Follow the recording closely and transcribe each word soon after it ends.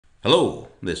Hello,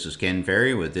 this is Ken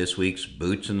Ferrie with this week's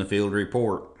Boots in the Field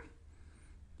report.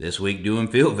 This week doing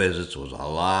field visits was a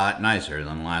lot nicer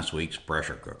than last week's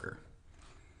pressure cooker.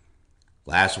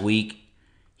 Last week,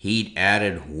 heat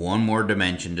added one more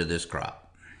dimension to this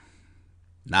crop.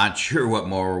 Not sure what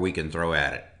more we can throw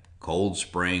at it. Cold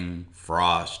spring,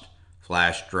 frost,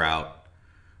 flash drought,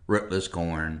 rootless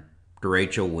corn,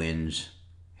 derecho winds,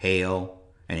 hail,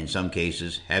 and in some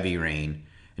cases heavy rain,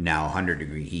 and now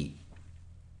 100-degree heat.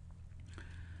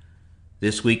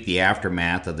 This week, the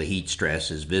aftermath of the heat stress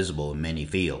is visible in many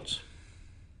fields.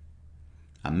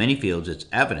 On many fields, it's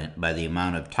evident by the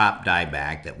amount of top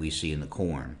dieback that we see in the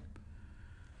corn.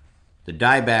 The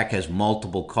dieback has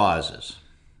multiple causes.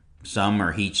 Some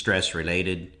are heat stress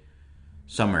related,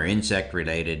 some are insect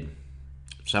related,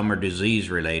 some are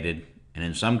disease related, and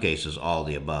in some cases, all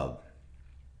the above.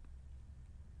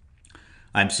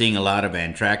 I'm seeing a lot of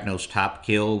anthracnose top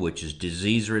kill, which is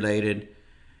disease related,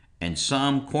 and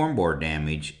some corn borer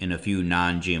damage in a few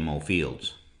non-GMO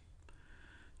fields.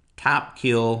 Top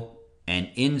kill and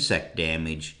insect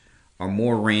damage are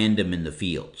more random in the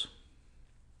fields.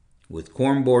 With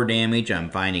corn borer damage, I'm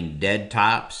finding dead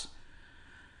tops,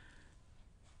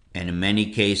 and in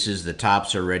many cases, the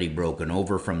tops are already broken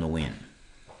over from the wind.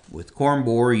 With corn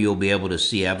borer, you'll be able to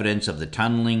see evidence of the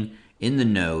tunneling in the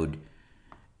node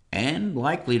and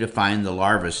likely to find the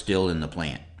larvae still in the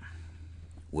plant.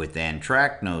 With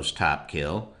anthracnose top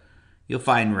kill, you'll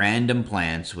find random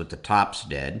plants with the tops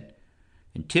dead,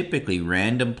 and typically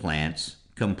random plants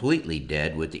completely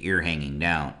dead with the ear hanging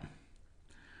down.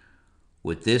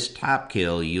 With this top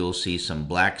kill, you'll see some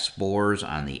black spores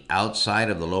on the outside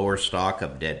of the lower stalk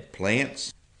of dead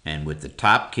plants, and with the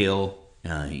top kill,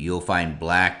 you'll find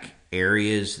black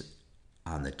areas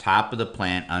on the top of the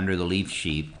plant under the leaf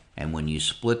sheath, and when you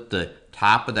split the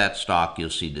top of that stalk, you'll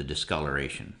see the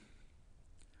discoloration.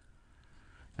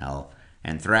 Now,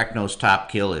 anthracnose top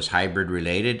kill is hybrid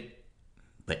related,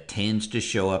 but tends to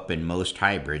show up in most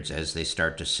hybrids as they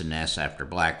start to senesce after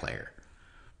black layer.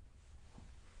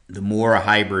 The more a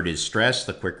hybrid is stressed,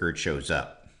 the quicker it shows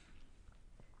up.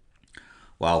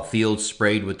 While fields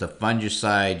sprayed with the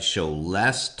fungicide show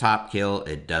less top kill,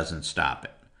 it doesn't stop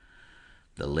it.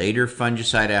 The later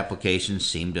fungicide applications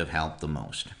seem to have helped the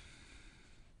most.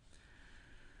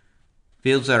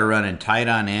 Fields that are running tight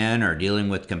on N or dealing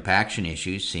with compaction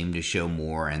issues seem to show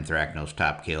more anthracnose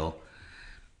top kill.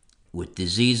 With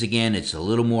disease, again, it's a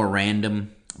little more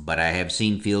random, but I have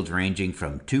seen fields ranging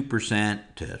from 2%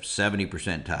 to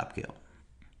 70% top kill.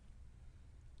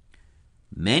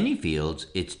 Many fields,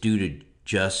 it's due to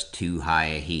just too high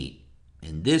a heat.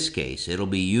 In this case, it'll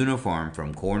be uniform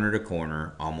from corner to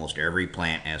corner. Almost every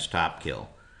plant has top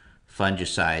kill.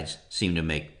 Fungicides seem to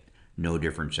make no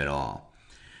difference at all.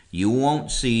 You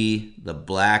won't see the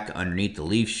black underneath the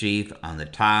leaf sheath on the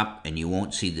top, and you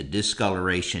won't see the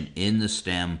discoloration in the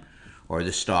stem or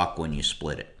the stalk when you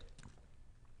split it.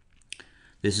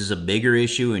 This is a bigger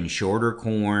issue in shorter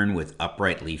corn with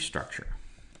upright leaf structure.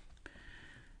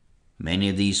 Many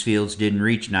of these fields didn't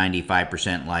reach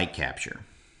 95% light capture.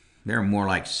 They're more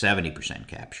like 70%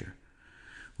 capture.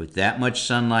 With that much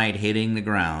sunlight hitting the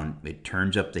ground, it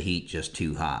turns up the heat just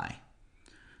too high.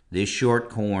 This short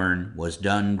corn was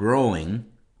done growing,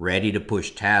 ready to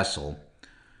push tassel,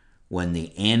 when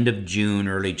the end of June,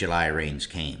 early July rains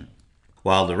came.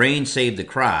 While the rain saved the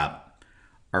crop,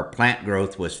 our plant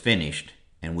growth was finished,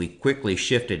 and we quickly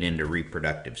shifted into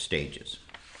reproductive stages.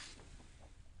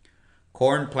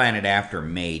 Corn planted after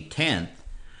May 10th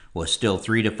was still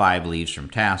 3 to 5 leaves from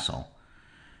tassel,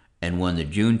 and when the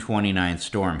June 29th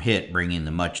storm hit, bringing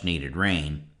the much-needed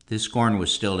rain, this corn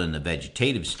was still in the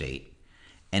vegetative state,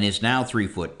 and is now 3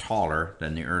 foot taller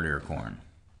than the earlier corn.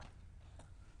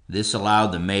 This allowed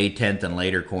the May 10th and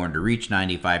later corn to reach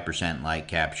 95% light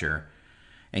capture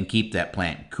and keep that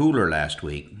plant cooler last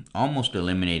week, almost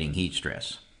eliminating heat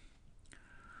stress.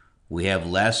 We have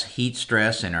less heat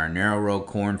stress in our narrow row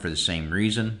corn for the same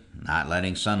reason, not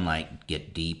letting sunlight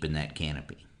get deep in that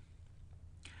canopy.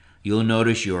 You'll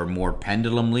notice your more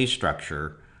pendulum leaf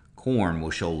structure corn will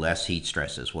show less heat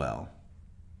stress as well.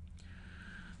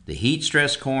 The heat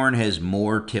stress corn has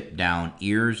more tipped down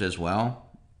ears as well.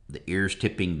 The ears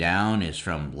tipping down is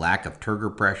from lack of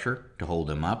turgor pressure to hold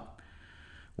them up.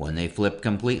 When they flip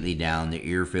completely down, the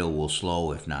ear fill will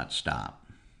slow if not stop.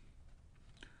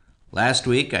 Last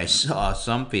week I saw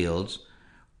some fields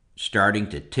starting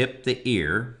to tip the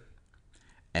ear,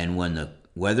 and when the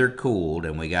weather cooled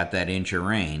and we got that inch of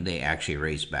rain, they actually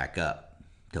raised back up.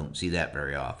 Don't see that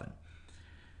very often.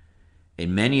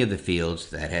 In many of the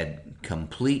fields that had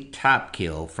complete top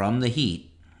kill from the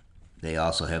heat, they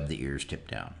also have the ears tipped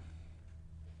down.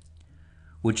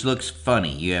 which looks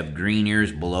funny. You have green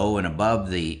ears below and above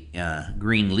the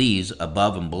green leaves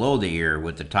above and below the ear,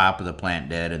 with the top of the plant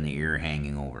dead and the ear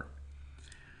hanging over.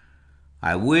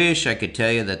 I wish I could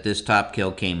tell you that this top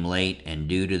kill came late and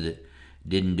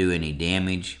didn't do any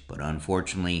damage, but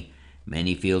unfortunately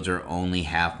many fields are only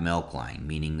half milk line,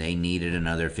 meaning they needed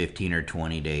another 15 or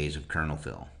 20 days of kernel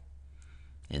fill.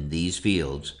 In these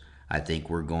fields, I think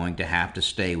we're going to have to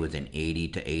stay with an 80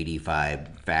 to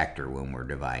 85 factor when we're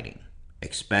dividing,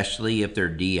 especially if they're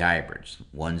D hybrids,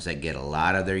 ones that get a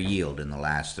lot of their yield in the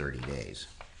last 30 days.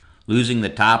 Losing the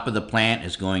top of the plant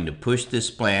is going to push this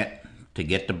plant to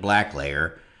get to black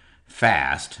layer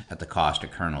fast at the cost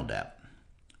of kernel depth.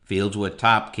 Fields with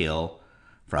top kill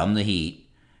from the heat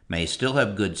may still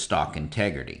have good stalk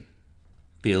integrity.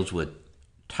 Fields with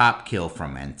top kill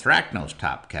from anthracnose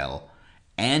top kill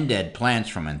and dead plants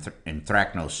from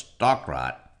anthracnose stalk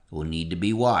rot will need to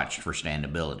be watched for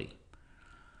standability.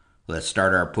 Let's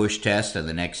start our push test in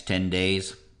the next 10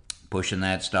 days, pushing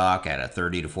that stalk at a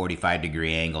 30 to 45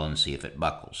 degree angle and see if it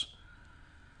buckles.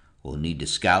 We'll need to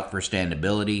scout for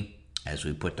standability as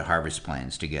we put the harvest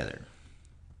plans together.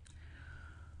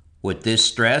 With this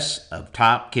stress of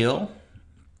top kill,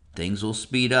 things will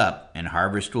speed up and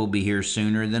harvest will be here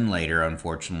sooner than later,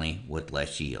 unfortunately, with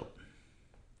less yield.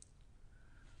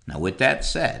 Now, with that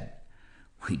said,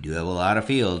 we do have a lot of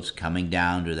fields coming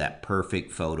down to that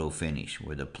perfect photo finish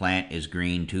where the plant is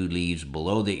green 2 leaves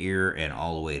below the ear and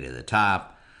all the way to the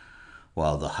top,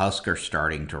 while the husks are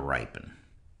starting to ripen.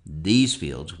 These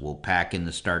fields will pack in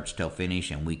the starts till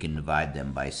finish, and we can divide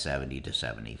them by 70 to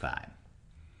 75.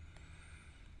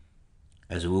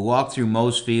 As we walk through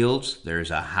most fields,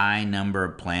 there's a high number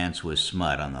of plants with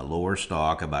smut on the lower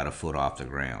stalk about a foot off the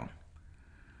ground.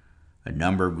 A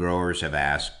number of growers have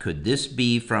asked, could this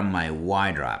be from my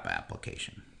Y-drop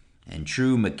application? And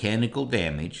true mechanical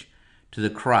damage to the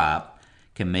crop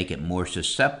can make it more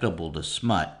susceptible to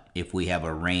smut if we have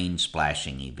a rain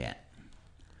splashing event.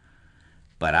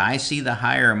 But I see the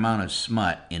higher amount of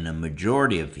smut in the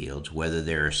majority of fields, whether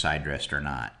they're side dressed or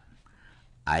not.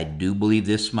 I do believe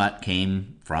this smut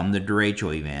came from the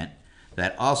derecho event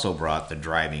that also brought the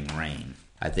driving rain.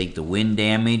 I think the wind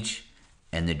damage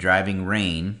and the driving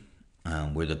rain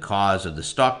were the cause of the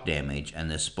stalk damage,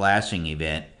 and the splashing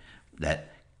event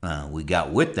that we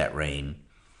got with that rain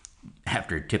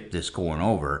after it tipped this corn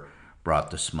over brought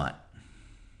the smut.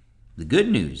 The good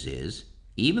news is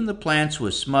even the plants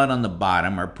with smut on the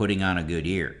bottom are putting on a good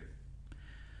ear.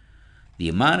 The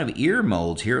amount of ear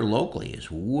molds here locally is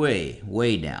way,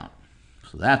 way down,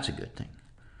 so that's a good thing.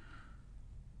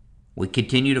 We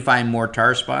continue to find more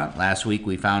tar spot. Last week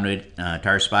we found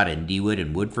tar spot in DeWitt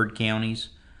and Woodford counties.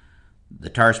 The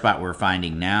tar spot we're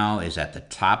finding now is at the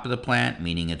top of the plant,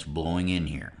 meaning it's blowing in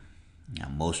here. Now,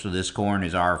 most of this corn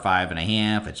is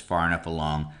R5.5. It's far enough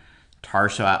along. Tar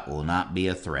spot will not be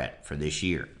a threat for this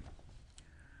year.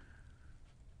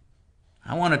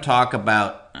 I want to talk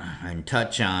about and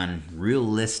touch on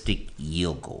realistic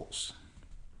yield goals,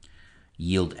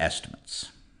 yield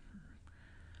estimates.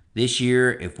 This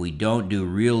year, if we don't do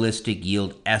realistic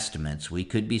yield estimates, we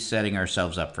could be setting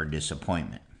ourselves up for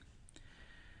disappointment.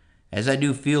 As I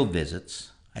do field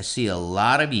visits, I see a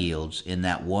lot of yields in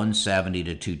that 170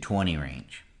 to 220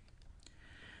 range.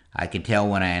 I can tell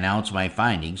when I announce my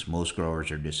findings, most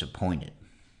growers are disappointed.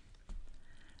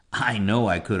 I know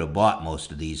I could have bought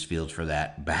most of these fields for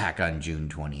that back on June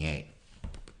 28.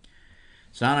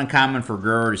 It's not uncommon for a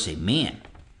grower to say, man,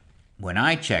 when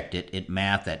I checked it, it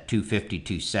mathed at 250,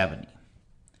 270.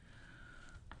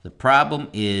 The problem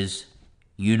is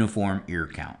uniform ear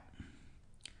count.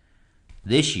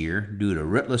 This year, due to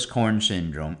rootless corn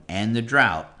syndrome and the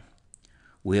drought,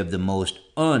 we have the most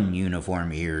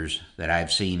ununiform ears that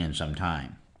I've seen in some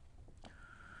time.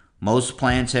 Most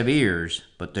plants have ears,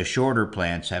 but the shorter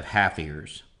plants have half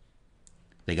ears.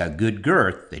 They got good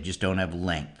girth, they just don't have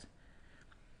length.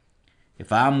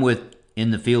 If I'm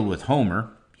in the field with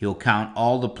Homer, he'll count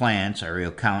all the plants, or he'll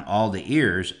count all the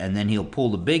ears, and then he'll pull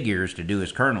the big ears to do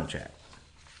his kernel check.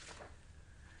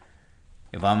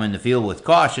 If I'm in the field with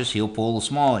Cautious, he'll pull the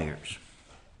small ears.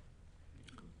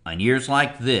 On years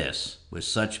like this, with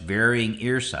such varying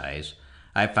ear size,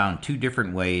 I found 2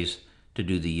 different ways to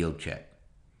do the yield check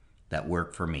that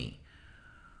work for me.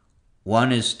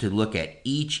 One is to look at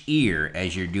each ear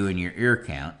as you're doing your ear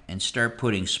count and start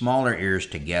putting smaller ears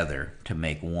together to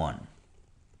make one.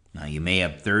 Now, you may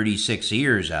have 36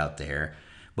 ears out there,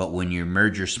 but when you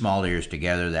merge your small ears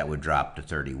together, that would drop to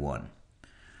 31.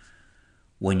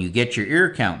 When you get your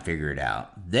ear count figured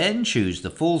out, then choose the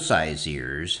full-size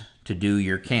ears to do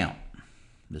your count.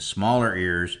 The smaller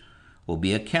ears will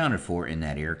be accounted for in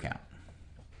that ear count.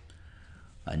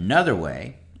 Another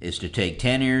way is to take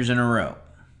 10 ears in a row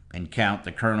and count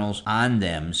the kernels on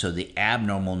them so the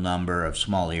abnormal number of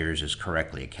small ears is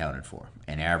correctly accounted for,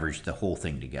 and average the whole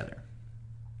thing together.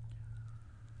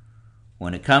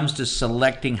 When it comes to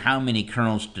selecting how many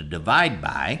kernels to divide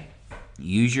by,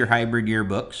 use your hybrid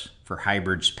yearbooks for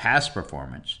hybrids' past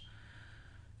performance,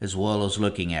 as well as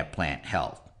looking at plant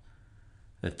health.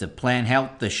 If the plant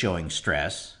health is showing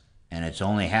stress and it's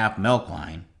only half milk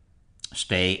line,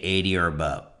 stay 80 or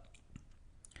above.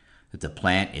 If the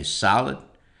plant is solid,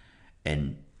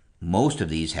 and most of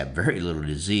these have very little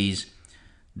disease,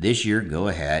 this year go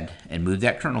ahead and move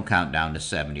that kernel count down to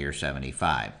 70 or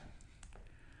 75.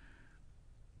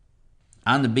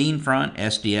 On the bean front,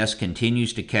 SDS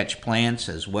continues to catch plants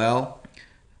as well.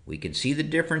 We can see the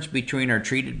difference between our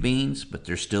treated beans, but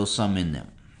there's still some in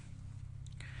them.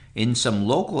 In some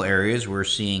local areas, we're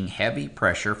seeing heavy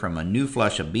pressure from a new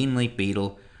flush of bean leaf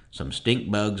beetle, some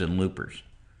stink bugs, and loopers.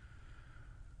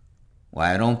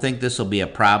 While I don't think this will be a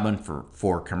problem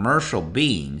for commercial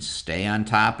beans, stay on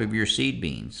top of your seed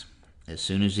beans. As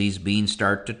soon as these beans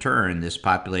start to turn, this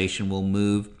population will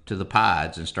move to the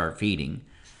pods and start feeding.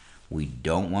 We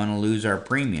don't want to lose our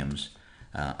premiums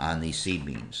on these seed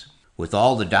beans. With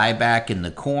all the dieback in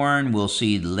the corn, we'll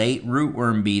see late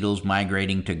rootworm beetles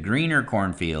migrating to greener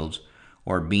cornfields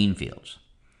or bean fields.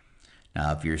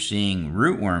 Now, if you're seeing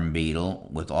rootworm beetle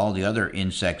with all the other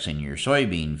insects in your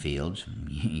soybean fields,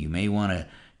 you may want to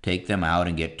take them out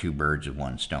and get two birds with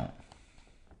one stone.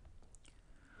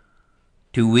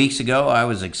 2 weeks ago, I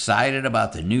was excited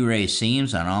about the new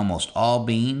racemes on almost all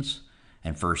beans,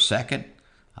 and for a second,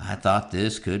 I thought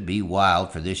this could be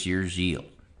wild for this year's yield.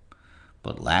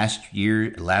 But last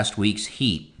week's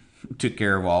heat took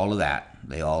care of all of that.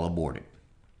 They all aborted.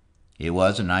 It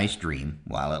was a nice dream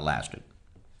while it lasted.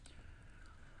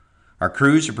 Our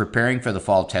crews are preparing for the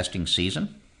fall testing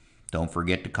season. Don't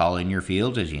forget to call in your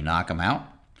fields as you knock them out.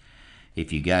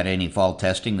 If you got any fall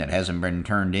testing that hasn't been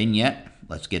turned in yet,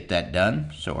 let's get that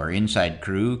done so our inside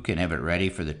crew can have it ready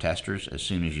for the testers as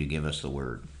soon as you give us the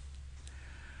word.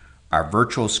 Our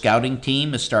virtual scouting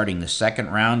team is starting the second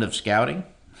round of scouting.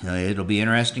 It'll be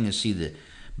interesting to see the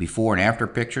before and after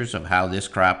pictures of how this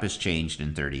crop has changed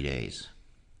in 30 days.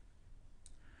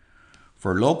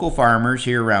 For local farmers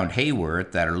here around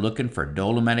Hayworth that are looking for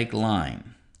dolomitic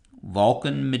lime,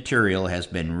 Vulcan Material has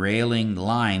been railing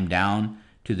lime down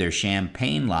to their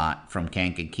Champagne lot from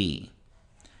Kankakee.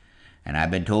 And I've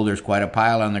been told there's quite a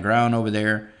pile on the ground over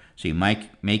there, so you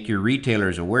might make your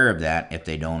retailers aware of that if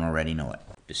they don't already know it.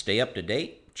 To stay up to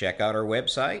date, check out our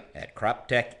website at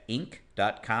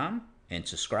croptechinc.com and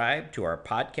subscribe to our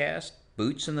podcast,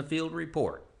 Boots in the Field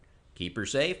Report. Keep her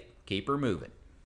safe, keep her moving.